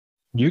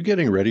You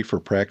getting ready for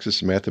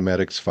Praxis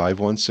Mathematics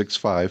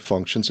 5165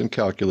 Functions and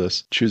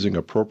Calculus, choosing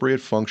appropriate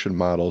function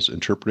models,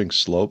 interpreting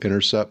slope,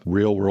 intercept,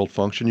 real-world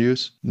function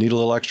use? Need a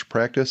little extra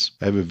practice?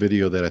 I have a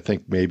video that I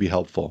think may be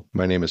helpful.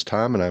 My name is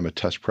Tom, and I'm a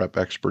test prep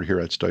expert here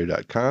at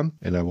Study.com,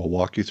 and I will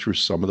walk you through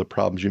some of the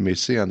problems you may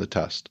see on the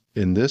test.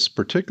 In this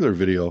particular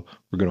video,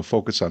 we're going to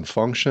focus on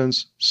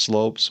functions,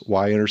 slopes,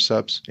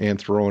 y-intercepts, and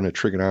throw in a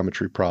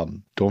trigonometry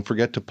problem. Don't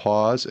forget to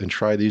pause and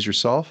try these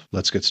yourself.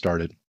 Let's get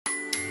started.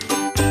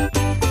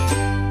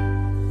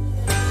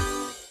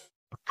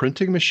 A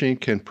printing machine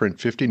can print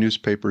 50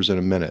 newspapers in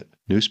a minute.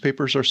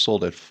 Newspapers are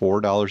sold at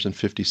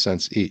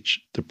 $4.50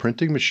 each. The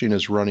printing machine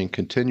is running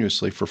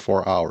continuously for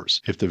 4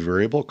 hours. If the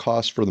variable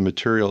cost for the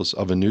materials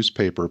of a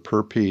newspaper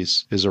per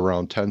piece is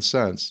around 10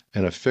 cents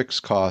and a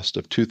fixed cost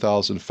of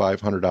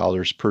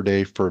 $2,500 per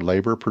day for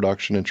labor,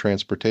 production, and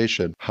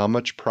transportation, how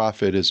much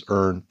profit is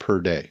earned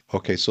per day?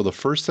 Okay, so the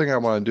first thing I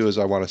want to do is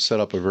I want to set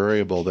up a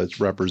variable that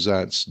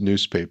represents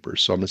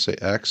newspapers. So I'm going to say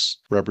X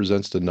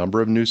represents the number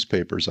of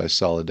newspapers I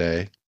sell a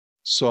day.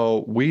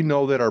 So we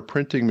know that our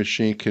printing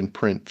machine can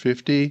print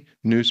 50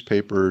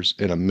 newspapers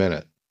in a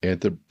minute,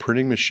 and the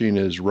printing machine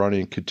is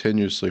running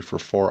continuously for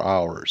 4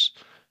 hours.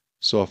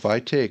 So if I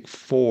take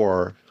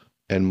 4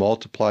 and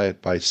multiply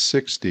it by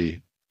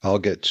 60, I'll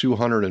get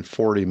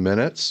 240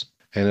 minutes.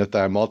 And if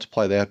I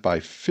multiply that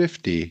by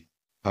 50,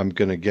 I'm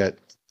going to get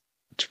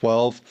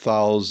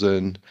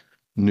 12,000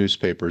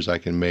 newspapers I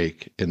can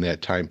make in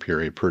that time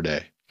period per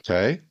day.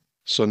 Okay?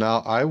 So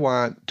now I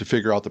want to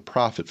figure out the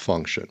profit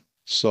function.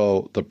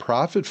 So the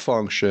profit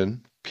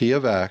function, P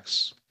of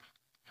X,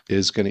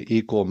 is going to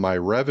equal my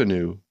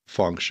revenue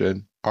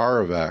function, R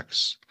of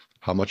X,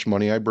 how much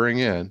money I bring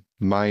in,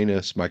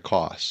 minus my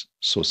cost.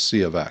 So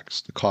C of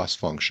X, the cost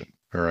function.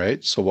 All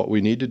right, so what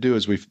we need to do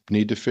is we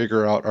need to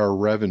figure out our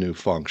revenue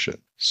function.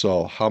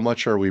 So how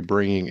much are we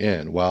bringing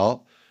in?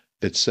 Well,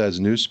 it says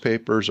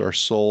newspapers are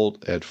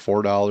sold at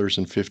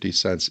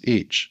 $4.50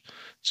 each.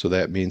 So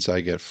that means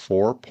I get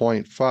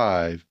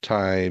 4.5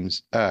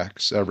 times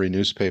X every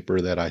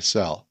newspaper that I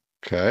sell,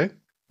 okay?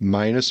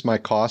 Minus my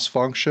cost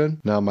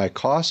function. Now my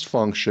cost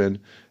function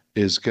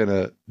is going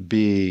to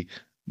be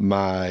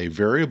my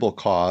variable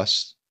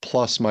cost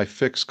plus my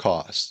fixed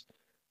cost.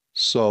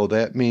 So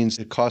that means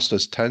it costs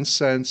us 10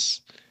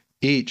 cents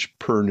each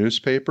per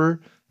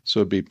newspaper. So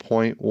it'd be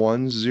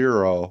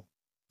 0.10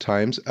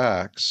 times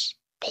X.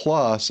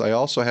 Plus, I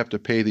also have to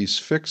pay these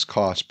fixed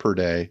costs per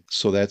day,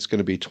 so that's going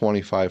to be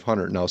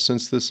 $2,500. Now,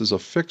 since this is a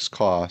fixed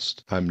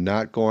cost, I'm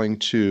not going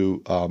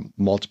to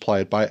multiply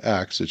it by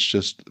X. It's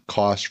just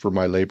cost for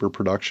my labor,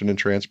 production, and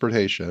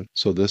transportation.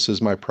 So this is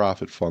my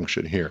profit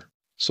function here.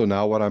 So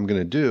now what I'm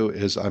going to do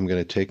is I'm going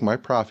to take my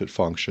profit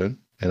function,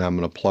 and I'm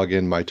going to plug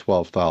in my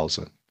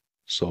 12,000.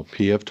 So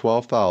P of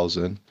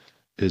 12,000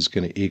 is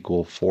going to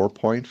equal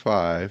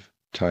 4.5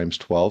 times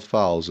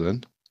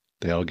 12,000.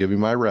 That'll give me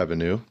my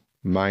revenue.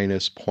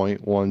 Minus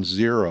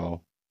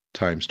 0.10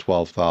 times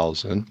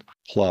 12,000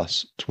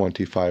 plus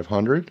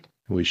 2,500.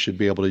 We should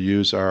be able to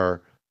use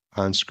our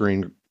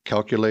on-screen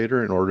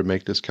calculator in order to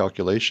make this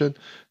calculation.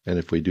 And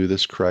if we do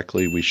this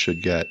correctly, we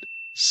should get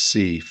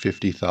C,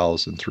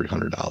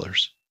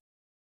 $50,300.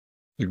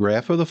 The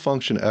graph of the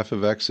function f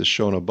of x is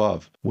shown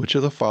above. Which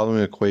of the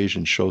following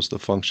equations shows the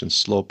function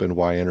slope and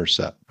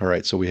y-intercept? All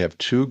right, so we have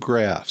two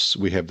graphs.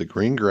 We have the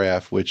green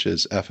graph, which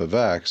is f of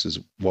x, is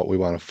what we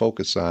want to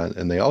focus on,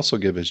 and they also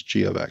give us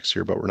g of x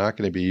here, but we're not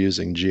going to be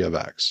using g of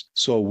x.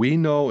 So we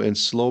know in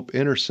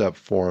slope-intercept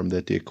form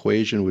that the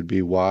equation would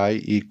be y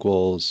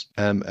equals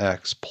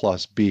mx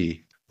plus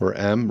b, where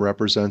m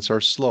represents our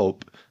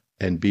slope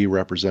and b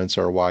represents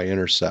our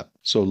y-intercept.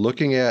 So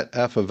looking at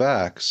f of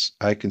x,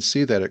 I can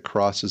see that it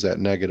crosses at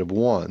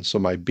 -1. So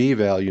my b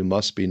value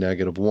must be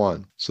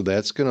 -1. So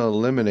that's going to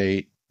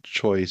eliminate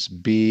choice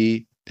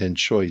B and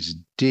choice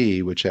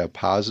D, which have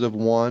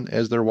 +1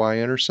 as their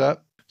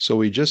y-intercept. So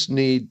we just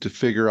need to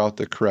figure out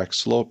the correct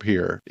slope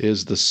here.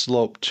 Is the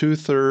slope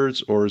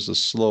 2/3 or is the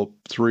slope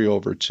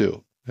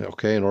 3/2?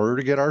 Okay, in order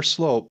to get our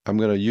slope, I'm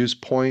going to use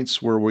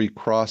points where we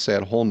cross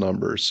at whole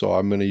numbers. So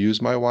I'm going to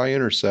use my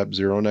y-intercept,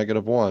 0,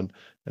 -1,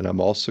 and I'm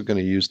also going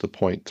to use the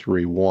point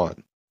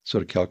 3,1. So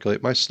to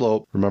calculate my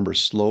slope, remember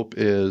slope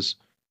is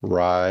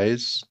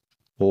rise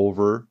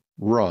over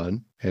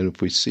run. And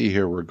if we see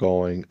here, we're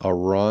going a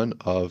run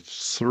of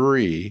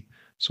 3.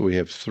 So we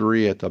have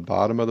 3 at the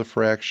bottom of the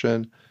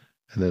fraction,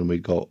 and then we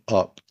go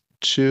up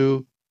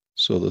 2.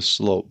 So the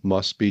slope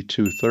must be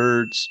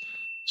 2/3.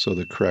 So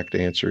the correct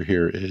answer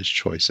here is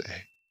choice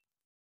A.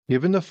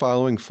 Given the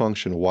following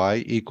function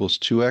y equals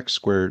 2x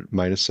squared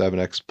minus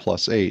 7x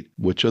plus 8,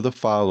 which of the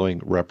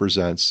following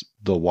represents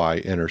the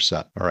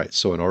y-intercept? All right,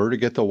 so in order to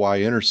get the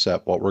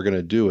y-intercept, what we're going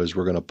to do is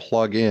we're going to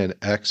plug in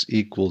x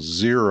equals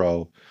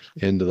 0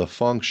 into the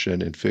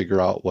function and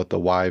figure out what the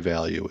y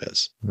value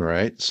is. All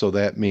right, so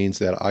that means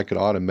that I could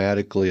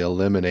automatically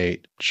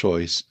eliminate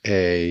choice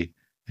A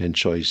and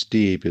choice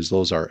D because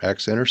those are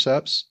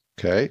x-intercepts.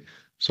 Okay,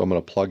 so I'm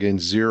going to plug in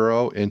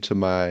 0 into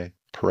my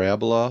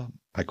parabola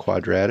I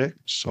quadratic,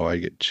 so I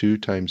get 2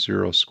 times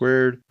 0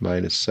 squared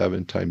minus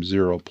 7 times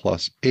 0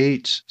 plus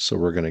 8. So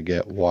we're going to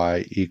get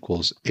y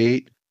equals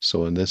 8.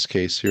 So in this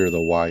case here,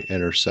 the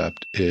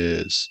y-intercept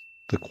is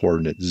the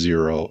coordinate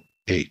 0,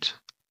 8.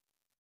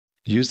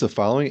 Use the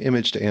following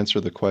image to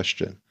answer the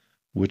question.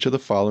 Which of the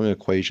following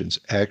equations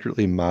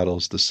accurately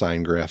models the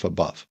sine graph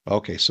above?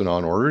 Okay, so now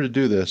in order to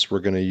do this, we're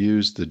going to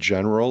use the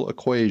general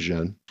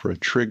equation for a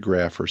trig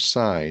graph or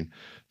sine.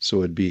 So it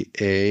would be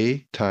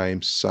a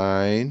times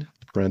sine,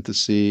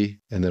 parenthesis,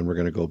 and then we're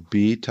going to go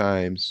b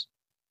times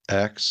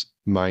x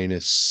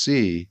minus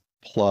c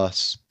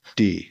plus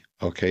d.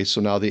 Okay,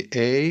 so now the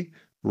a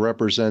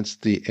represents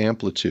the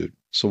amplitude.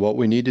 So what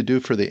we need to do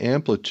for the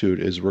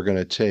amplitude is we're going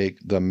to take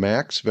the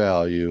max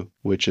value,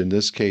 which in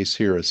this case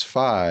here is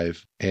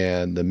 5,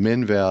 and the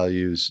min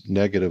value is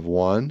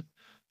 -1.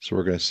 So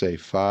we're going to say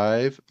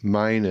 5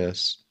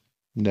 minus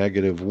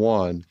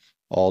 -1,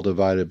 all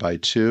divided by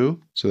 2.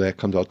 So that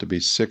comes out to be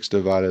 6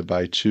 divided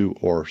by 2,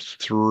 or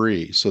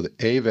 3. So the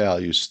a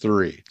value is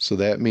 3. So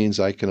that means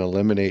I can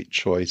eliminate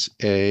choice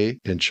A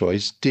and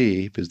choice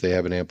D because they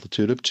have an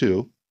amplitude of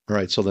 2. All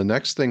right, so the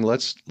next thing,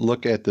 let's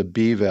look at the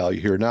B value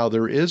here. Now,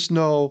 there is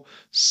no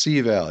C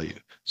value.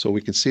 So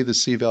we can see the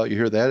C value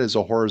here. That is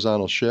a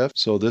horizontal shift.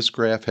 So this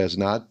graph has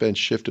not been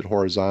shifted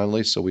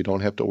horizontally, so we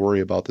don't have to worry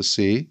about the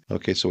C.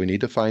 Okay, so we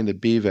need to find the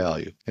B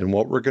value. And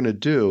what we're going to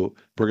do,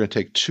 we're going to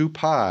take 2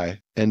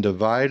 pi and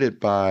divide it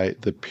by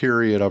the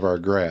period of our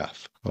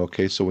graph.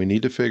 Okay, so we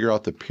need to figure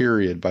out the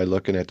period by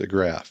looking at the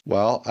graph.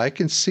 Well, I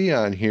can see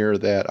on here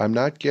that I'm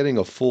not getting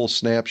a full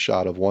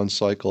snapshot of one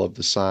cycle of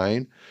the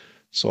sine.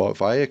 So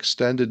if I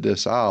extended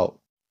this out,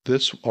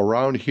 this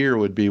around here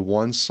would be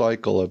one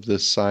cycle of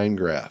this sine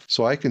graph.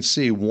 So I can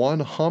see one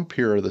hump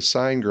here of the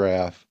sine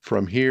graph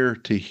from here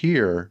to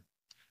here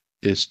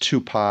is 2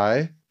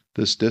 pi,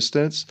 this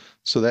distance.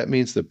 So that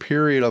means the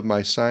period of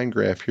my sine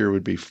graph here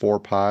would be 4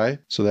 pi.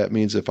 So that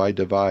means if I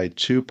divide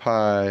 2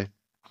 pi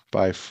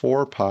by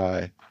 4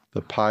 pi,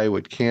 the pi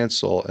would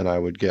cancel and I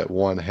would get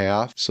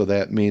 1/2. So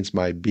that means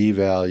my B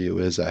value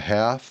is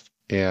 1/2.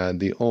 And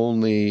the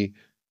only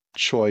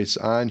choice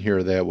on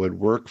here that would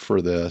work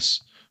for this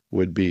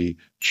would be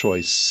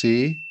choice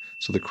C.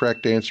 So the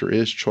correct answer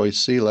is choice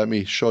C. Let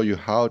me show you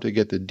how to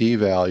get the D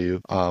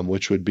value,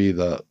 which would be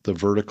the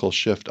vertical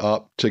shift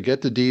up. To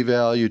get the D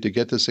value, to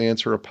get this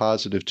answer a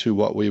 +2,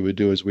 what we would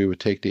do is we would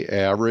take the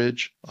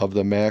average of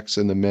the max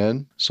and the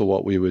min. So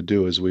what we would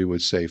do is we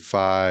would say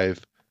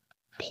 5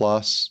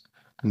 plus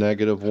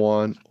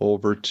 -1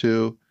 over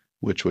 2,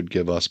 which would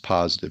give us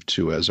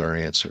 +2 as our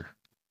answer.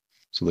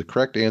 So the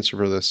correct answer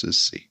for this is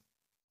C.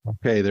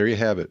 Okay, there you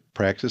have it.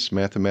 Praxis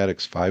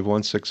Mathematics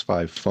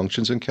 5165,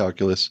 Functions in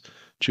Calculus,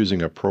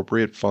 choosing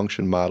appropriate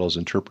function models,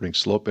 interpreting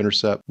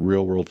slope-intercept,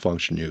 real-world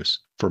function use.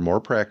 For more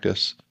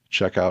practice,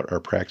 check out our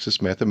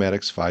Praxis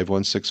Mathematics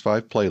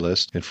 5165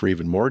 playlist, and for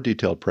even more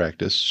detailed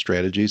practice,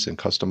 strategies, and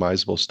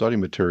customizable study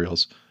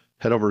materials,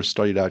 head over to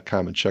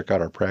study.com and check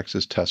out our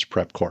Praxis Test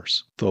Prep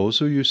course. Those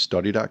who use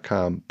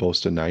study.com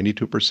boast a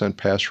 92%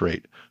 pass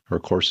rate. Our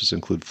courses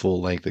include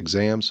full-length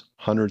exams,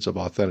 hundreds of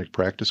authentic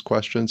practice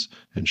questions,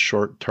 and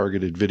short,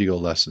 targeted video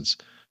lessons,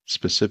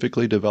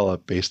 specifically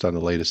developed based on the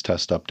latest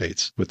test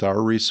updates. With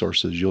our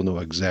resources, you'll know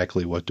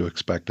exactly what to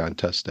expect on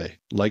test day.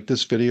 Like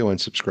this video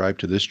and subscribe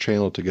to this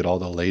channel to get all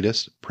the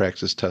latest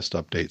Praxis test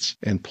updates.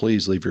 And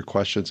please leave your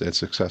questions and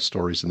success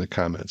stories in the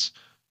comments.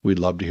 We'd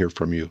love to hear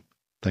from you.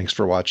 Thanks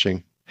for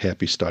watching.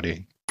 Happy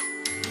studying.